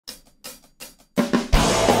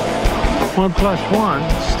1 + 1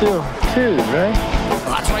 still 2, right?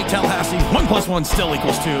 That's right, Tallahassee. 1 + 1 still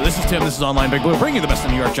equals 2. This is Tim. This is Online Big Blue, bringing you the best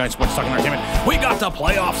of New York Giants sports talk and entertainment. We got the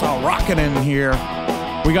playoffs all rocking in here.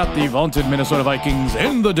 We got the vaunted Minnesota Vikings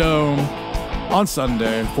in the Dome on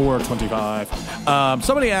Sunday, 4/25.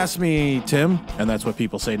 Somebody asked me, Tim, and that's what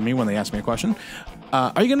people say to me when they ask me a question.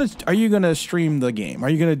 Are you gonna stream the game? Are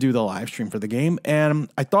you gonna do the live stream for the game? And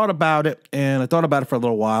I thought about it, for a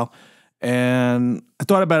little while. And I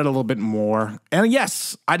thought about it a little bit more. And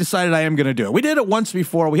yes, I decided I am going to do it. We did it once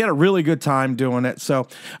before. We had a really good time doing it. So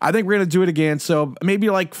I think we're going to do it again. So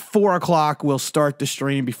maybe like 4 o'clock, we'll start the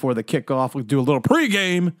stream before the kickoff. We'll do a little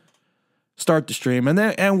pregame, start the stream,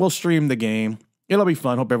 and we'll stream the game. It'll be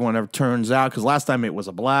fun. Hope everyone ever turns out, because last time it was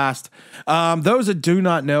a blast. Those that do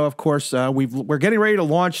not know, of course, we're getting ready to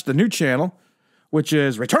launch the new channel, which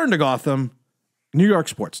is Return to Gotham, New York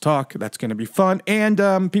Sports Talk. That's going to be fun.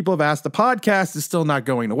 And people have asked, the podcast is still not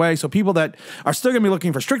going away. So people that are still going to be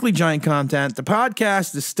looking for strictly Giant content, the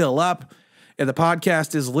podcast is still up. And the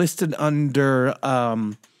podcast is listed under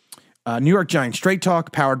New York Giant Straight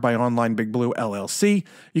Talk, powered by Online Big Blue LLC.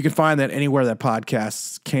 You can find that anywhere that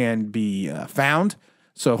podcasts can be found.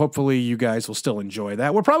 So hopefully you guys will still enjoy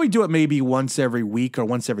that. We'll probably do it maybe once every week or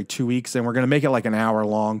once every 2 weeks, and we're going to make it like an hour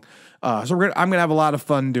long. I'm going to have a lot of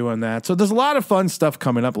fun doing that. So there's a lot of fun stuff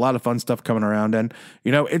coming up, a lot of fun stuff coming around, and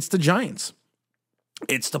it's the Giants.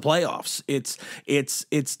 It's the playoffs. It's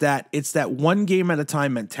that one game at a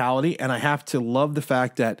time mentality, and I have to love the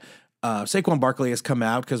fact that Saquon Barkley has come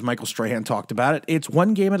out because Michael Strahan talked about it. It's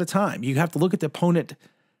one game at a time. You have to look at the opponent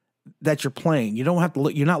that you're playing. You don't have to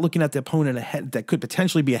look. You're not looking at the opponent ahead that could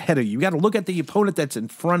potentially be ahead of you. You got to look at the opponent that's in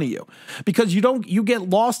front of you, because you get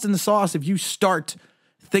lost in the sauce if you start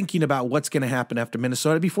thinking about what's going to happen after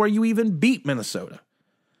Minnesota before you even beat Minnesota.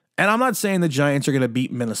 And I'm not saying the Giants are going to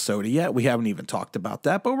beat Minnesota yet. We haven't even talked about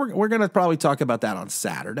that, but we're going to probably talk about that on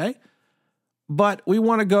Saturday. But we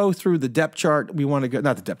want to go through the depth chart. We want to go,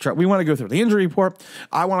 not the depth chart. We want to go through the injury report.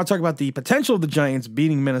 I want to talk about the potential of the Giants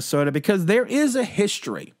beating Minnesota, because there is a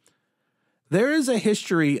history. There is a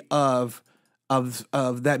history of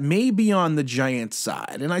that may be on the Giants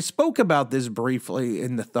side. And I spoke about this briefly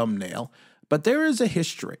in the thumbnail, but there is a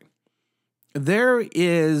history. You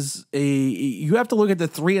have to look at the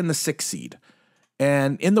 3 and the 6 seed.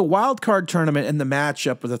 And in the wild card tournament, in the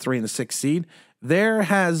matchup with the 3 and the 6 seed, there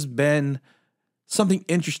has been something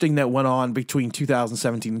interesting that went on between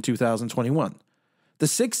 2017 and 2021. The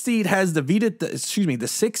 6 seed has defeated the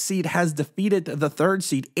 6 seed has defeated the 3rd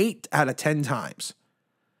seed 8 out of 10 times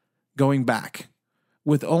going back,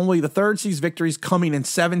 with only the 3rd seed's victories coming in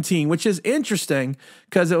 17, which is interesting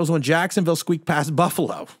because it was when Jacksonville squeaked past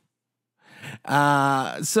Buffalo.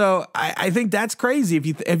 So I think that's crazy.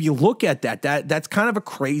 If you look at that's kind of a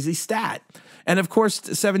crazy stat. And of course,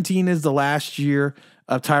 17 is the last year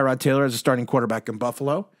of Tyrod Taylor as a starting quarterback in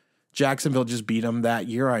Buffalo. Jacksonville just beat him that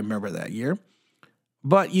year. I remember that year.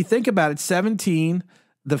 But you think about it, 17,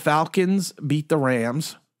 the Falcons beat the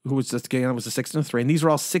Rams, who was this game, it was a 6-3, and these were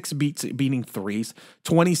all 6 beating 3s,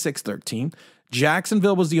 26-13.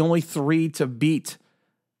 Jacksonville was the only 3 to beat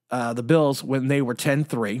the Bills when they were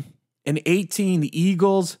 10-3. In 18, the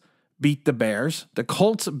Eagles beat the Bears. The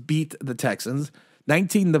Colts beat the Texans.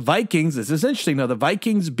 19, the Vikings. This is interesting. Now, the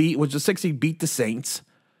Vikings which was 60, beat the Saints.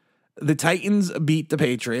 The Titans beat the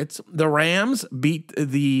Patriots. The Rams beat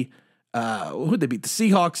the who'd they beat? The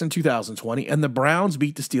Seahawks in 2020, and the Browns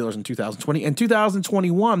beat the Steelers in 2020. In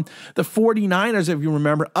 2021, the 49ers, if you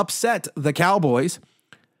remember, upset the Cowboys,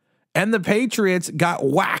 and the Patriots got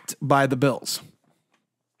whacked by the Bills.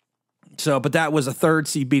 So, but that was a 3rd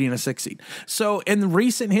seed beating a 6 seed. So in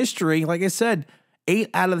recent history, like I said, 8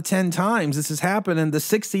 out of the 10 times this has happened, and the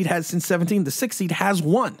 6 seed has since 17. The 6 seed has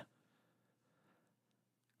won.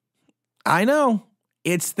 I know.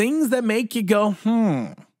 It's things that make you go,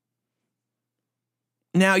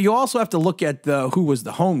 Now, you also have to look at who was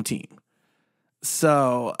the home team.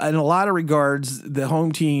 So, in a lot of regards, the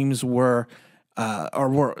home teams were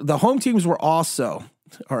also,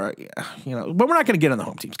 but we're not going to get on the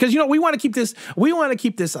home teams because we want to keep this. We want to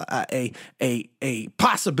keep this a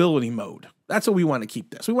possibility mode. That's what we want to keep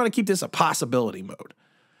this. We want to keep this a possibility mode.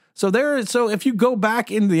 So if you go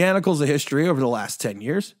back into the annals of history over the last 10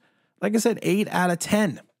 years, like I said, 8 out of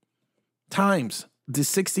 10 times the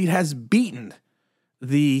 6 seed has beaten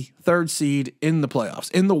the 3rd seed in the playoffs,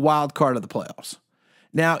 in the wild card of the playoffs.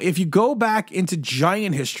 Now, if you go back into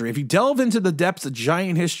Giant history, if you delve into the depths of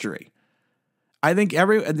Giant history, I think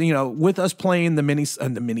with us playing we're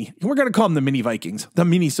going to call them the mini Vikings, the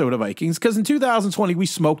Minnesota Vikings, because in 2020, we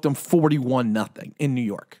smoked them 41-0 in New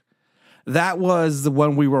York. That was the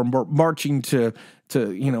one we were marching to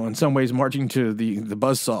in some ways marching to the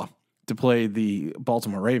buzzsaw to play the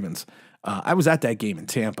Baltimore Ravens. I was at that game in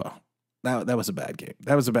Tampa. That was a bad game.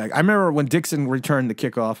 I remember when Dixon returned the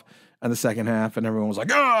kickoff in the second half, and everyone was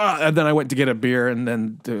like, "Ah!" And then I went to get a beer, and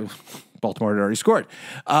then Baltimore had already scored.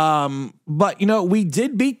 But we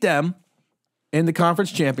did beat them in the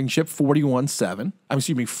conference championship 41-7.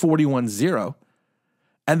 41-0.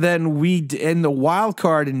 And then in the wild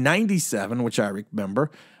card in 97, which I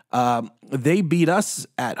remember, they beat us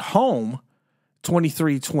at home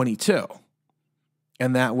 23-22.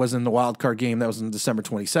 And that was in the wild card game. That was on December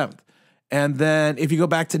 27th. And then if you go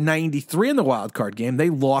back to 93 in the wild card game, they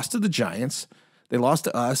lost to the Giants. They lost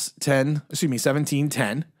to us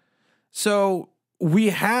 17-10. So we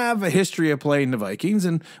have a history of playing the Vikings,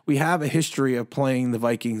 and we have a history of playing the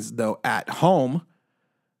Vikings, though, at home.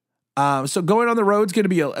 So going on the road is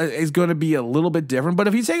going to be a little bit different. But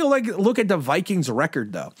if you take a look at the Vikings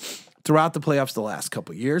record, though, throughout the playoffs the last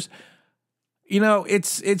couple of years,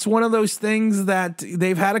 it's one of those things that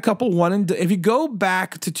they've had a couple if you go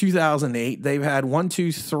back to 2008, they've had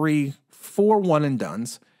 4 one and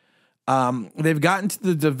dones. They've gotten to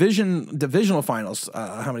the divisional finals.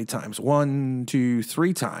 How many times? 1, 2,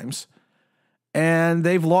 3 times. And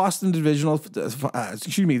they've lost in the divisional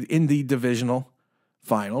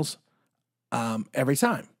finals every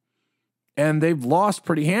time. And they've lost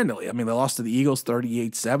pretty handily. I mean, they lost to the Eagles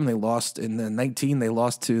 38-7. They lost in the 19. They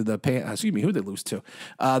lost to the who did they lose to?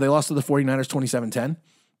 They lost to the 49ers 27-10.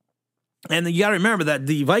 And you got to remember that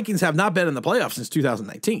the Vikings have not been in the playoffs since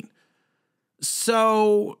 2019.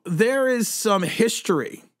 So there is some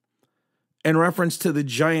history in reference to the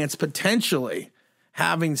Giants potentially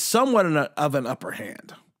having somewhat of an upper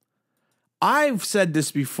hand. I've said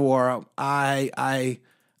this before. I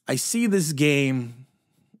see this game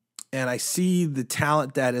and I see the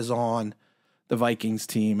talent that is on the Vikings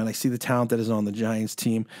team, and I see the talent that is on the Giants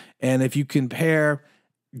team. And if you compare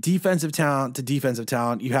defensive talent to defensive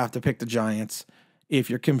talent, you have to pick the Giants. If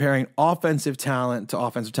you're comparing offensive talent to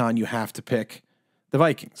offensive talent, you have to pick the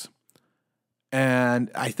Vikings. And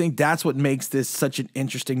I think that's what makes this such an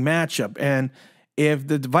interesting matchup. And if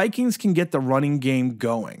the Vikings can get the running game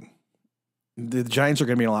going, the Giants are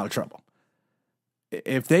going to be in a lot of trouble.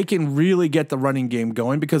 If they can really get the running game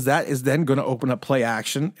going, because that is then going to open up play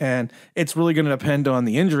action, and it's really going to depend on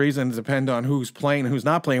the injuries and depend on who's playing and who's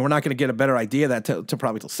not playing. We're not going to get a better idea of that till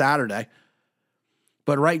probably till Saturday.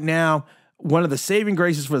 But right now, one of the saving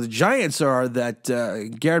graces for the Giants are that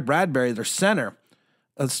Garrett Bradbury, their center,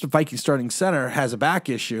 the Viking starting center, has a back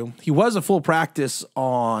issue. He was a full practice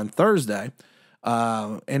on Thursday.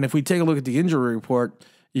 And if we take a look at the injury report,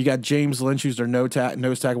 you got James Lynch, who's their nose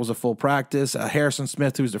tackle, was a full practice. Harrison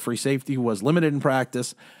Smith, who's the free safety, who was limited in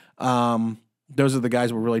practice. Those are the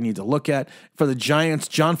guys we really need to look at. For the Giants,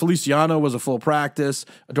 John Feliciano was a full practice.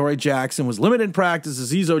 Adoree Jackson was limited in practice.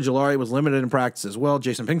 Azeez Ojulari was limited in practice as well.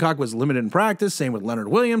 Jason Pincock was limited in practice. Same with Leonard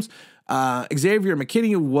Williams. Xavier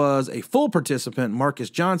McKinney was a full participant. Marcus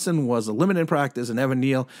Johnson was a limited in practice. And Evan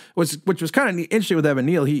Neal, which was kind of interesting with Evan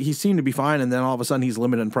Neal. He seemed to be fine, and then all of a sudden he's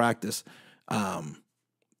limited in practice.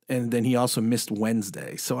 And then he also missed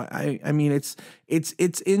Wednesday. So I mean,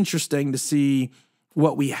 it's interesting to see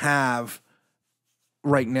what we have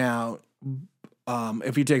right now.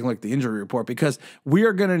 If you take a look at the injury report, because we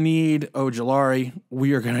are going to need Ojulari,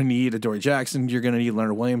 we are going to need Adoree Jackson, you're going to need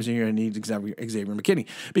Leonard Williams, and you're going to need Xavier McKinney.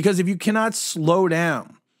 Because if you cannot slow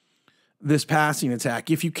down this passing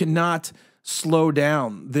attack, if you cannot slow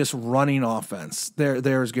down this running offense,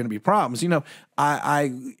 there's going to be problems. I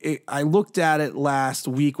looked at it last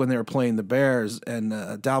week when they were playing the Bears, and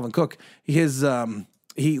Dalvin Cook,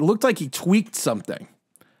 he looked like he tweaked something.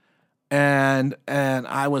 And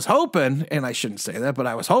I was hoping, and I shouldn't say that, but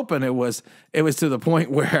I was hoping it was to the point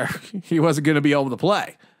where he wasn't going to be able to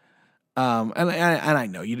play. And I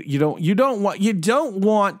know you don't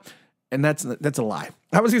want, and that's a lie.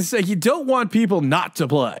 I was going to say, you don't want people not to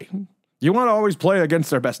play. You want to always play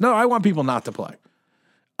against their best. No, I want people not to play.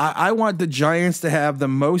 I want the Giants to have the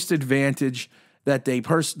most advantage that they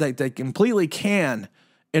completely can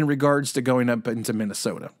in regards to going up into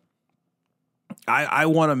Minnesota. I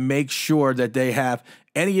want to make sure that they have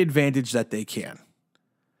any advantage that they can.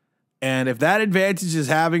 And if that advantage is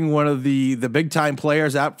having one of the big time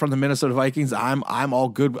players out from the Minnesota Vikings, I'm all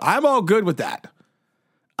good. I'm all good with that.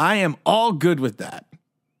 I am all good with that.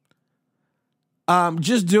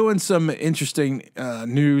 Just doing some interesting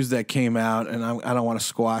news that came out, and I don't want to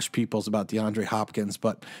squash people's about DeAndre Hopkins,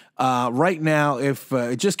 but right now, if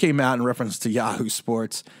it just came out in reference to Yahoo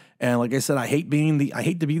Sports, and like I said, I hate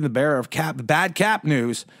to be the bearer of bad cap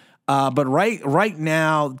news. But right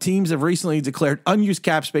now, teams have recently declared unused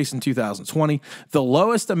cap space in 2020, the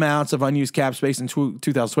lowest amounts of unused cap space in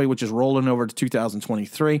 2020, which is rolling over to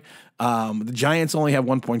 2023. The Giants only have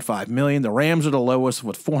 1.5 million. The Rams are the lowest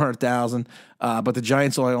with 400,000, but the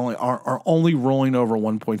Giants are only rolling over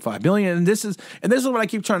 1.5 million. And this is what I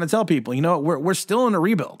keep trying to tell people. You know, we're still in a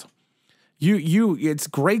rebuild. It's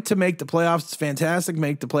great to make the playoffs. It's fantastic to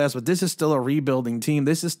make the playoffs, but this is still a rebuilding team.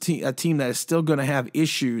 This is a team that is still going to have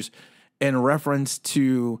issues in reference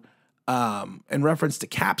to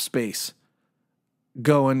cap space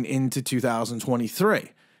going into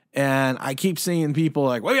 2023. And I keep seeing people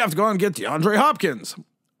like, well, you have to go out and get DeAndre Hopkins.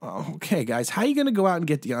 Oh, okay, guys, how are you going to go out and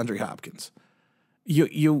get DeAndre Hopkins? You're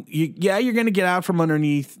going to get out from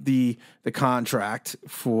underneath the contract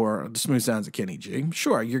for the smooth sounds of Kenny G.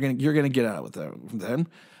 Sure, you're going to get out with them,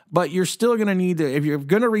 but you're still going to need to, if you're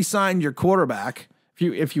going to re-sign your quarterback,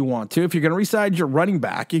 if you want to, if you're going to re-sign your running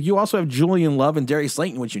back, you also have Julian Love and Darius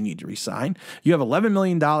Slayton, which you need to re-sign. You have $11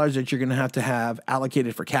 million that you're going to have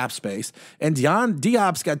allocated for cap space, and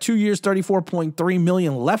D-Hop's got 2 years, $34.3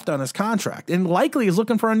 million left on his contract, and likely is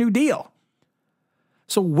looking for a new deal.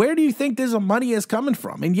 So where do you think this money is coming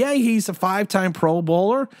from? And yeah, he's a 5-time Pro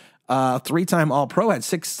Bowler, 3-time All-Pro, had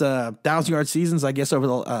 6,000-yard seasons, I guess, over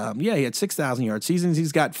the he had 6,000-yard seasons.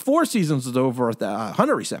 He's got 4 seasons with over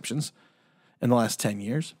 100 receptions in the last 10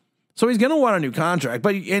 years. So he's going to want a new contract,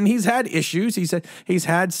 and he's had issues. He's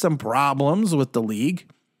had some problems with the league.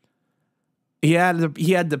 He had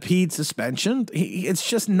the Pete suspension. It's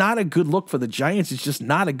just not a good look for the Giants. It's just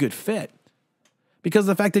not a good fit. Because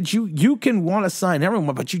of the fact that you can want to sign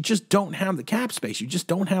everyone, but you just don't have the cap space. You just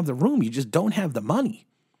don't have the room. You just don't have the money.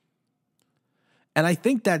 And I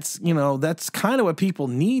think that's kind of what people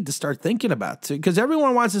need to start thinking about too. Because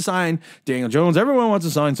everyone wants to sign Daniel Jones. Everyone wants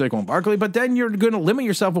to sign Saquon Barkley. But then you're going to limit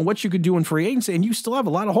yourself on what you could do in free agency, and you still have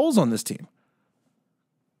a lot of holes on this team.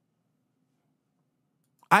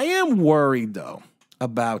 I am worried, though,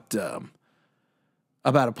 about a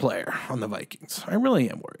player on the Vikings. I really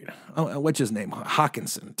am worried. What's his name?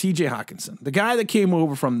 Hawkinson. TJ Hawkinson. The guy that came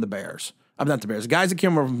over from the Bears. Not the Bears. The guys that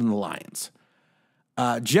came over from the Lions.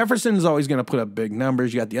 Jefferson is always going to put up big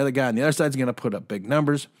numbers. You got the other guy on the other side is going to put up big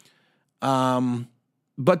numbers. But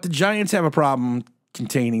the Giants have a problem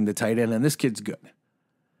containing the tight end, and this kid's good.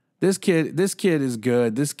 This kid is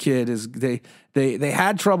good. This kid is they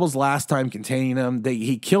had troubles last time containing him.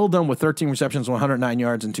 He killed them with 13 receptions, 109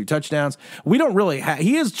 yards, and 2 touchdowns. We don't really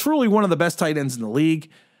he is truly one of the best tight ends in the league.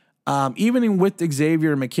 Even with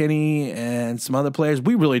Xavier McKinney and some other players,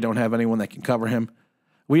 we really don't have anyone that can cover him.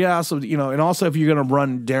 We also, and also if you're going to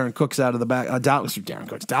run Dalvin Cooks out of the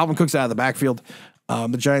backfield,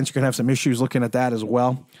 the Giants are going to have some issues looking at that as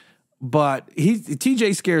well. But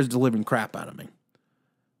TJ scares the living crap out of me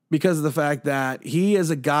because of the fact that he is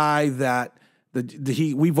a guy that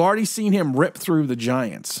we've already seen him rip through the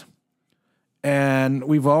Giants, and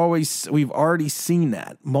we've already seen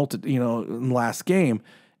that in the last game,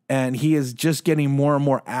 and he is just getting more and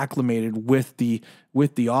more acclimated with the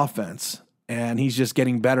offense. And he's just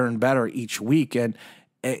getting better and better each week. And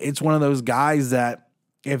it's one of those guys that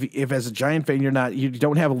if as a Giant fan, you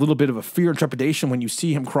don't have a little bit of a fear and trepidation when you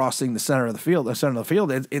see him crossing the center of the field, it's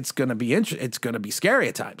going to be it's going to be scary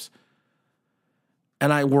at times.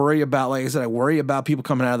 And I worry about people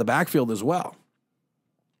coming out of the backfield as well.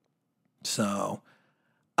 So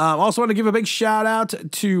also want to give a big shout out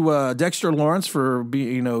to Dexter Lawrence for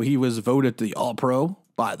being, he was voted the All-Pro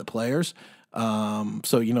by the players. So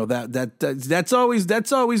that's always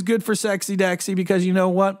good for Sexy Dexy, because you know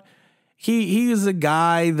what? He is a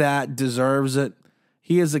guy that deserves it.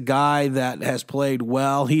 He is a guy that has played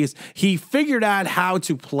well. He figured out how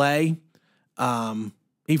to play.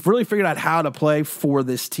 He really figured out how to play for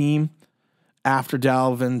this team after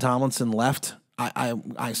Dalvin Tomlinson left.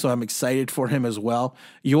 So I'm excited for him as well.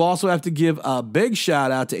 You also have to give a big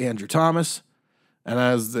shout out to Andrew Thomas. And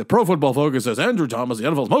as the Pro Football Focus says, Andrew Thomas, the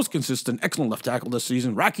NFL's most consistent, excellent left tackle this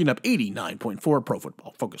season, racking up 89.4 Pro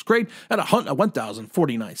Football Focus grade at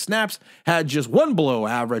 1,049 snaps, had just one below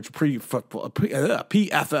average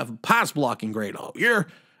PFF pass blocking grade all year,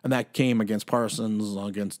 and that came against Parsons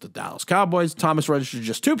against the Dallas Cowboys. Thomas registered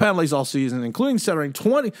just 2 penalties all season, including centered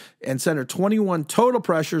 21 total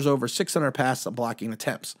pressures over 600 pass blocking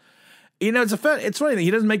attempts. It's funny that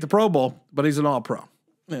he doesn't make the Pro Bowl, but he's an All-Pro.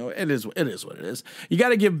 It is what it is. You got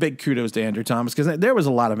to give big kudos to Andrew Thomas, because there was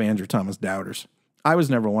a lot of Andrew Thomas doubters. I was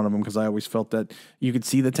never one of them because I always felt that you could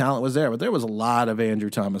see the talent was there, but there was a lot of Andrew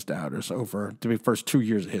Thomas doubters over the first 2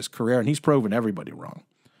 years of his career, and he's proven everybody wrong.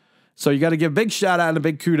 So you got to give big shout out and a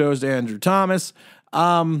big kudos to Andrew Thomas.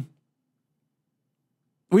 We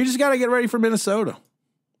just got to get ready for Minnesota.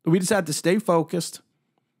 we just have to stay focused.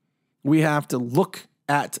 We have to look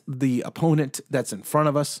at the opponent that's in front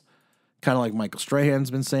of us, kind of like Michael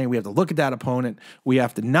Strahan's been saying. We have to look at that opponent. We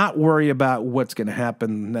have to not worry about what's going to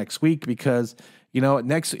happen next week because,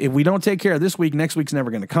 if we don't take care of this week, next week's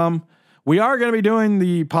never going to come. We are going to be doing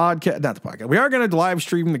the podcast, not the podcast. We are going to live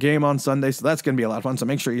stream the game on Sunday, so that's going to be a lot of fun. So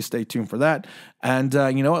make sure you stay tuned for that. And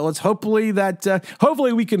you know what? Let's hopefully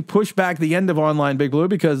we can push back the end of Online Big Blue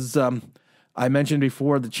because I mentioned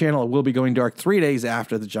before the channel will be going dark 3 days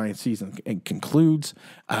after the Giants season concludes.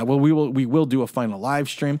 We will do a final live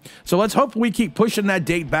stream. So let's hope we keep pushing that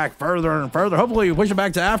date back further and further. Hopefully we push it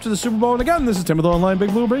back to after the Super Bowl. And again, this is Tim with Online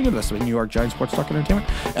Big Blue, bringing us New York Giants Sports Talk Entertainment.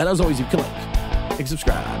 And as always, you can like,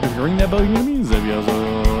 subscribe. If you ring that bell, you know what it means.